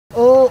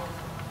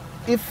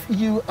if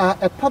you are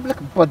a public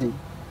body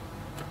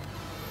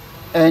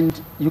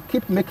and you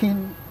keep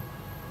making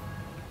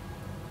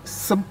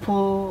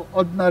simple,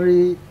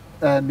 ordinary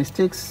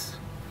mistakes,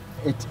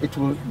 it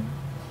will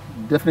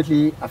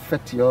definitely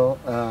affect your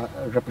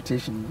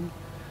reputation.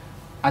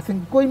 I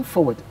think going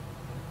forward,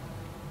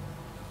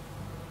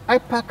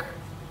 Ipac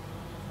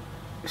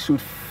should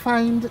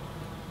find,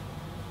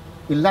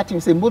 in Latin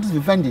you say modus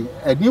vivendi,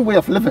 a new way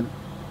of living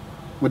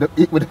with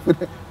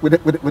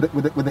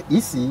the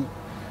EC,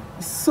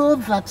 so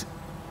that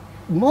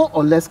more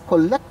or less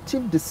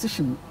collective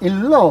decision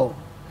in law,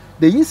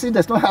 the EC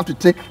does not have to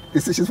take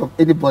decisions from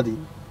anybody,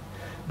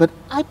 but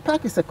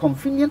Ipac is a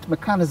convenient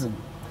mechanism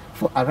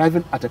for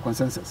arriving at a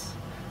consensus.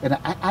 And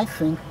I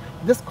think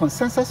this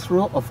consensus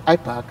role of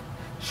Ipac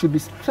should be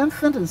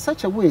strengthened in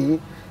such a way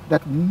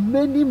that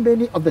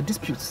many of the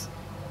disputes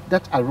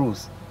that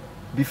arose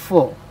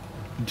before,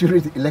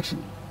 during the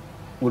election,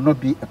 will not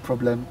be a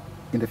problem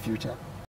in the future.